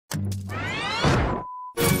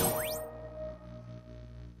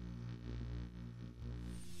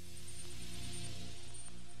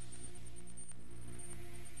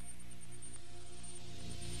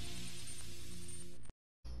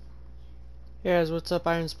Hey guys, what's up?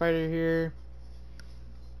 Iron Spider here.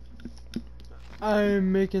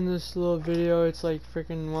 I'm making this little video. It's like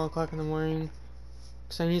freaking 1 o'clock in the morning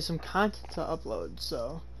because I need some content to upload.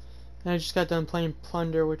 So, and I just got done playing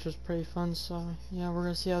Plunder, which was pretty fun. So yeah, we're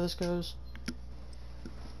gonna see how this goes.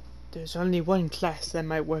 There's only one class that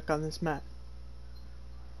might work on this map.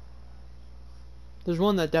 There's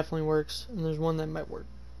one that definitely works, and there's one that might work.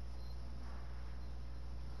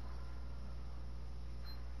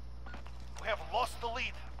 We have lost the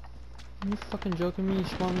lead. Are you fucking joking me? You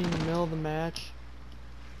spawned me in the middle of the match.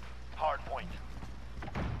 Hard point.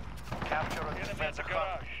 Capture a defensive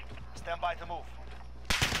garage. Stand by to move.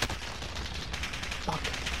 Fuck.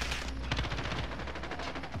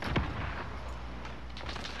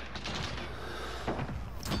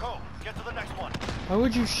 Go. Get to the next one. Why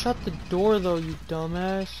would you shut the door though, you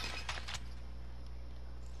dumbass?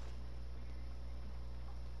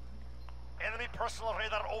 Enemy personal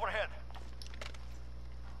radar overhead.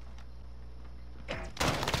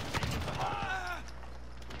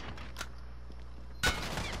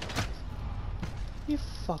 You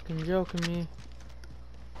fucking joking me?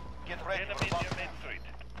 Get ready. Enemy near Main Street.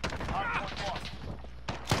 Hard point lost.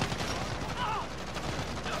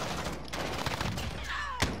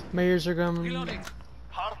 My ears are going.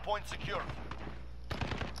 Hard point secured.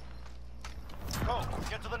 Go.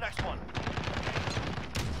 Get to the next one.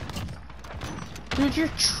 Dude, you're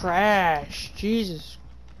trash. Jesus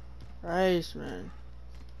Christ, man.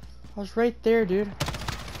 I was right there, dude.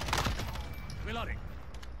 Reloading.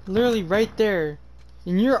 Literally right there.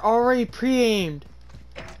 And you're already pre-aimed.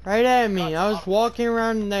 Right at me. I was walking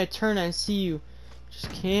around in that turn, I see you. Just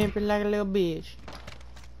camping like a little bitch.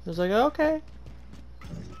 I was like, okay.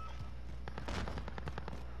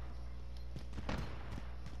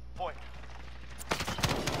 Point.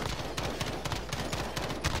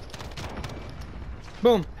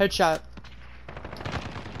 Boom. Headshot.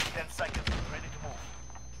 10 seconds. Ready to move.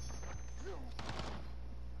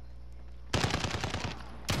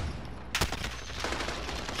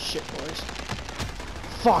 Shit, boys.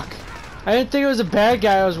 Fuck. I didn't think it was a bad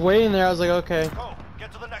guy. I was waiting there. I was like, okay. Go.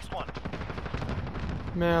 Get to the next one.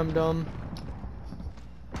 Man, I'm dumb.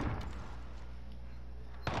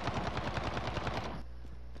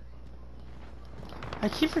 I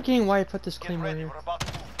keep forgetting why I put this Get claim right ready. here. We're about to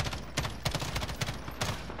move.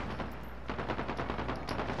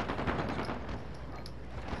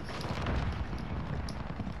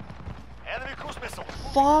 Enemy cruise missile.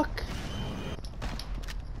 Fuck.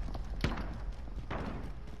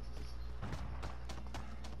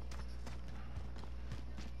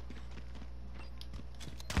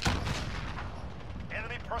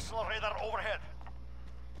 Enemy personal radar overhead.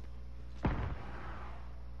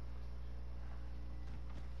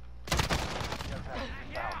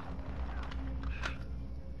 Down.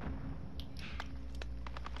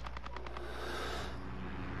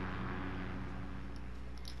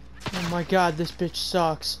 Oh my god, this bitch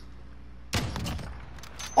sucks.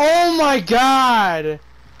 Oh my god!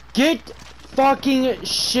 Get fucking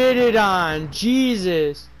shitted on.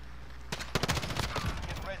 Jesus.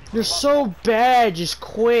 Get ready. You're so bad, just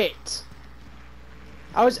quit.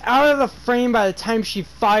 I was out of the frame by the time she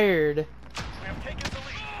fired. We have taken the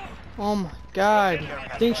lead. Oh my god.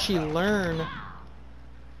 I think she learned.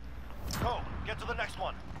 Go. Get to the next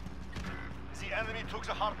one. The enemy took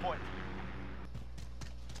the hard point.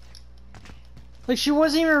 Like, she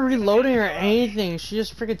wasn't even reloading or anything. She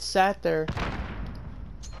just freaking sat there.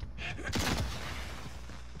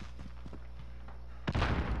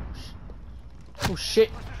 Oh shit.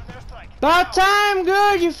 Precision airstrike. About time!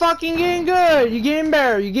 Good! You fucking getting good! You're getting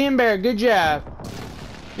better, you're getting better. Good job.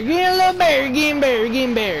 You're getting a little better, you're getting better, you're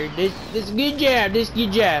getting better. This is a good job, this is a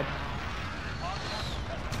good job.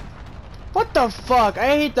 What the fuck? I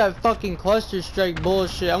hate that fucking cluster strike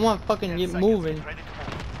bullshit. I want to fucking get moving. Ready to move.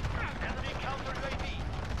 Enemy counter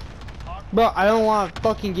UAV. Hard Bro, I don't want to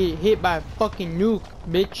fucking get hit by a fucking nuke,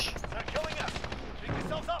 bitch. They're killing us. Pick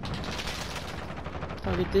yourselves up.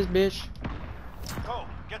 I'll get this bitch. Go.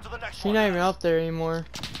 Get to the next She's one. not even out there anymore.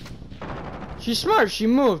 She's smart, she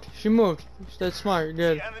moved. She moved. That's smart,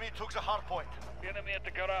 good. The enemy took the hard point. Enemy at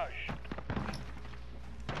the garage.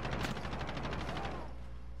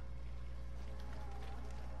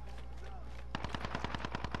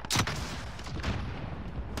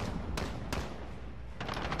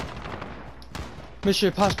 Mission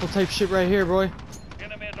Impossible type shit right here, boy.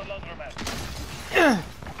 Enemy at the laundromat.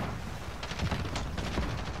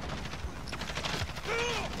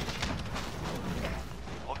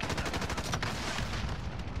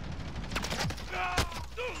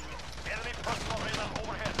 Enemy personal radar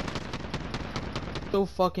overhead. So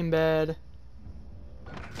fucking bad.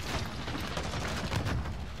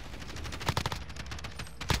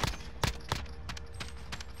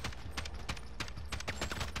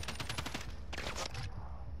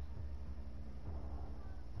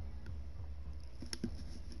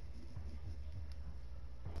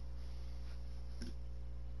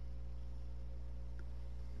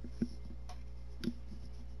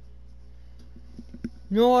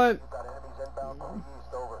 You know what? You've got enemies inbound from the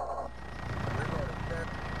east, over.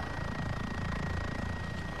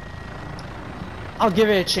 I'll give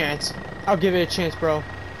it a chance. I'll give it a chance, bro.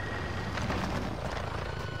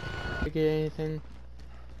 I get anything.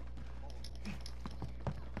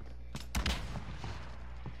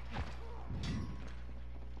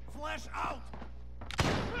 Flash out!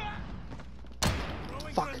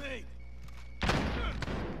 Fuck.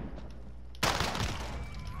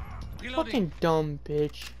 Fucking dumb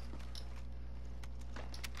bitch.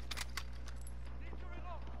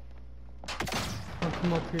 Oh,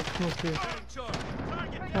 come up here, come up here.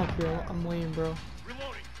 Come up here, I'm waiting, bro.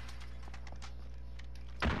 Reloading.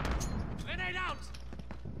 Grenade out!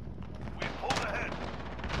 We pulled ahead.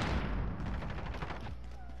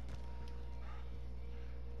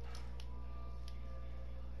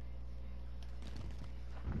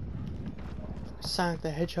 Sonic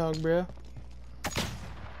the Hedgehog, bro.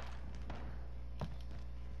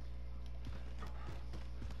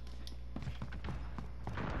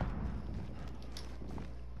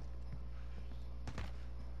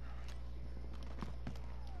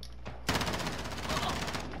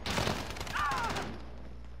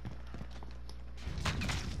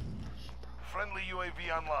 Friendly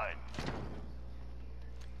UAV online.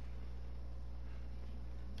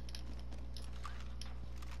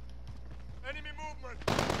 Enemy movement.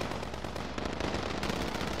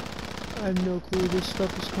 I have no clue where this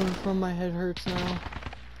stuff is coming from. My head hurts now.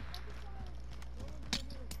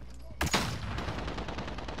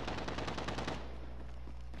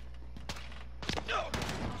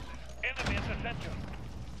 Enemy at the center.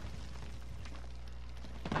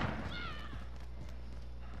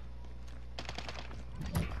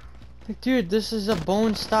 Like, dude, this is a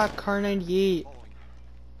bone stock Car 98.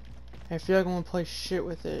 I feel like I'm gonna play shit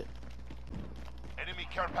with it. Enemy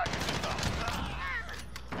care package inbound.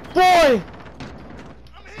 Boy!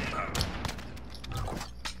 I'm here.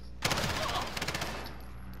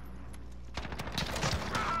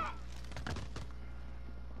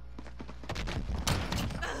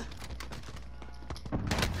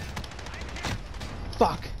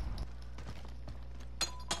 Fuck.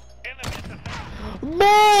 Enemy at the center.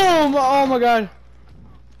 Boom! Oh my god.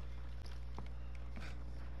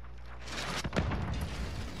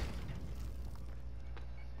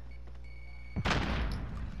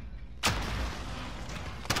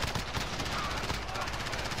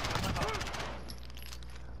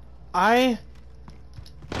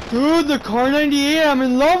 Dude, the Car 98, I'm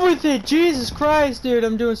in love with it! Jesus Christ, dude,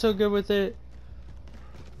 I'm doing so good with it.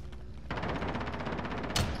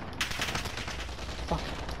 Fuck.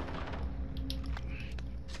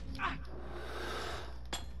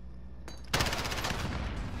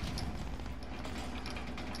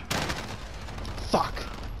 Fuck.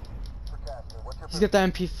 He's got the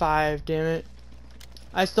MP5, damn it.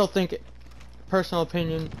 I still think, personal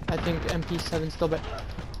opinion, I think MP7's still better.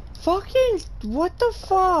 Fucking, what the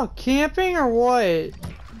fuck? Camping or what?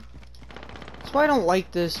 That's why I don't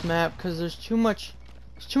like this map, because there's too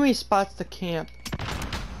many spots to camp.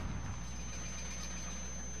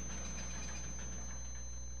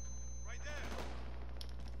 Right there.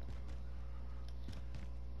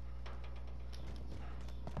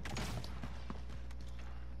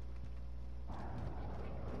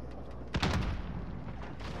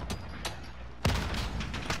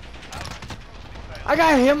 I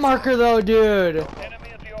got a hit marker though, dude.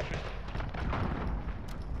 Enemy at the office.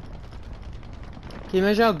 Can you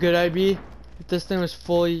imagine how good I'd be if this thing was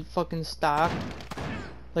fully fucking stocked?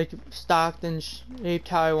 Like, stocked and shaped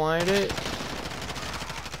how I wanted it?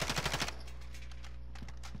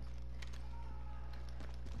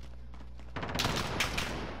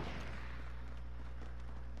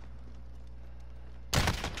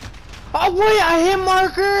 Oh wait, a hit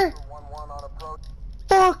marker? 1-1 on approach.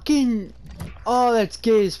 Fucking... Oh, that's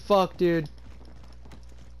gay as fuck, dude.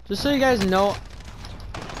 Just so you guys know,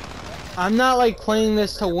 I'm not like playing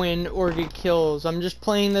this to win or get kills. I'm just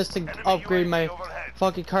playing this to upgrade my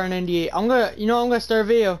fucking Car 98. I'm gonna start a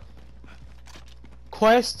video.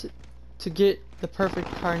 Quest to get the perfect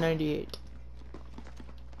Car 98.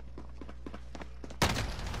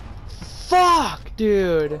 Fuck,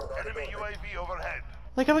 dude. Enemy UAV overhead.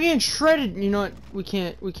 Like, I'm getting shredded. You know what? We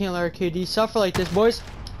can't let our KD suffer like this, boys.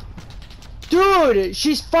 Dude,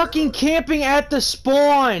 she's fucking camping at the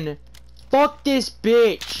spawn. Fuck this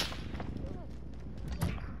bitch.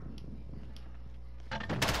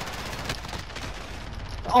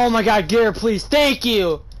 Oh my god, get her, please. Thank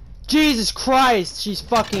you. Jesus Christ, she's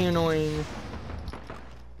fucking annoying.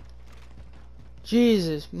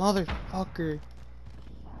 Jesus, motherfucker.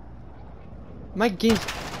 My game's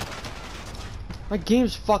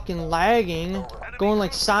fucking lagging. going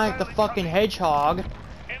like Sonic the fucking Hedgehog,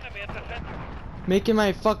 Enemy at the center. making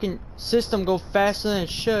my fucking system go faster than it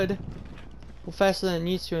should. Well, faster than it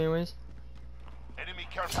needs to, anyways. Enemy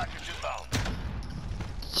care package inbound.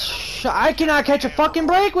 I cannot catch a fucking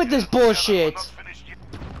break with this bullshit. Not finished yet.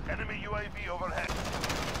 Enemy UAV overhead.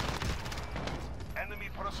 Enemy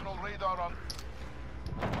personal radar on.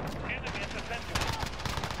 Enemy at the center.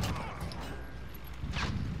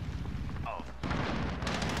 Oh.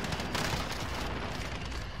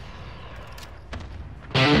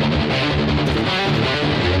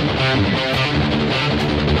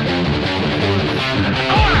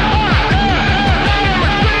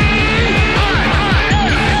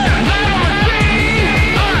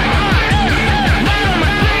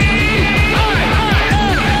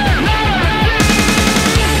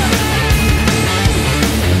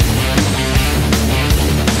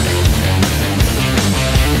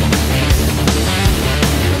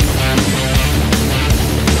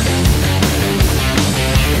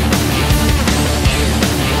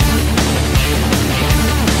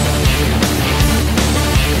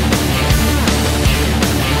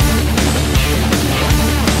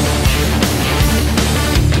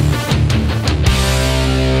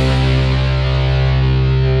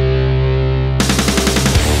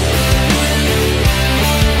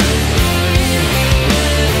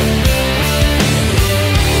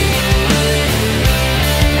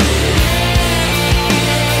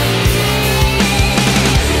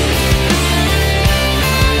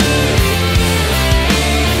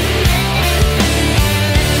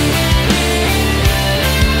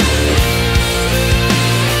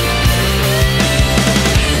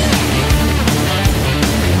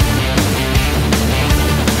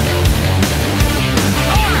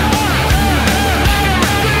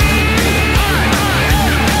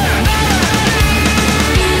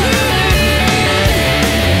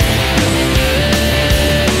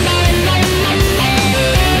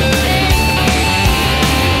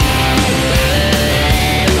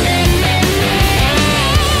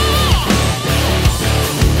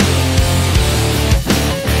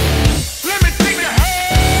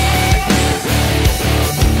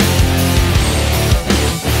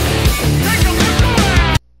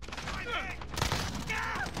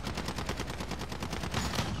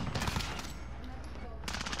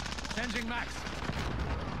 Changing max.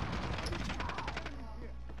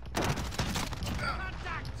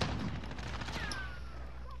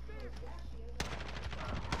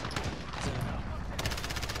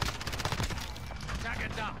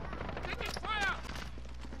 Target down. Taking fire.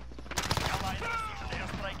 Allied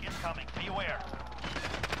airstrike incoming. Beware.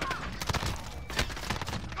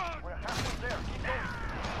 We're halfway there. Keep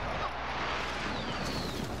going.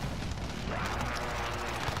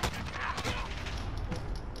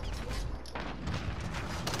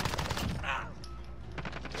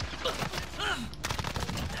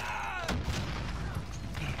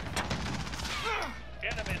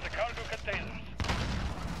 Enemy in the cargo containers.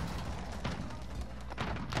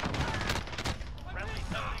 Friendly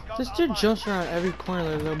sentry gun This dude online. jumps around every corner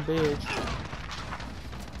like a little bitch.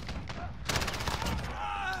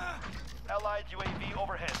 Allied UAV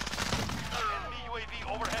overhead. Enemy UAV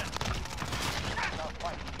overhead. Now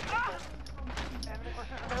fight. Enemy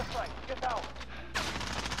precision airstrike. Get down.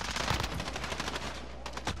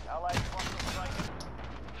 Allied cluster strike.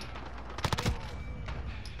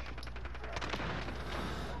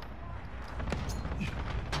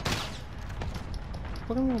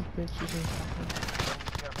 What a little bitch using shotgun.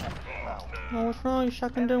 Care package inbound. Oh, what's wrong? Your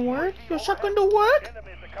shotgun didn't work? Your shotgun don't work?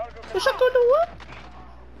 Enemy in the cargo Your containers. shotgun don't work?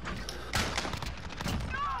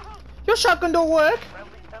 Your shotgun don't work?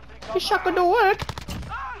 Friendly sentry gun Your shotgun don't work?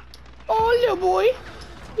 Oh, little boy.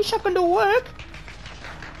 Your shotgun don't work?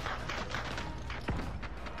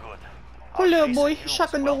 Good. Oh, little Face boy. and Your fumes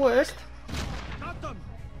shotgun well don't work? placed.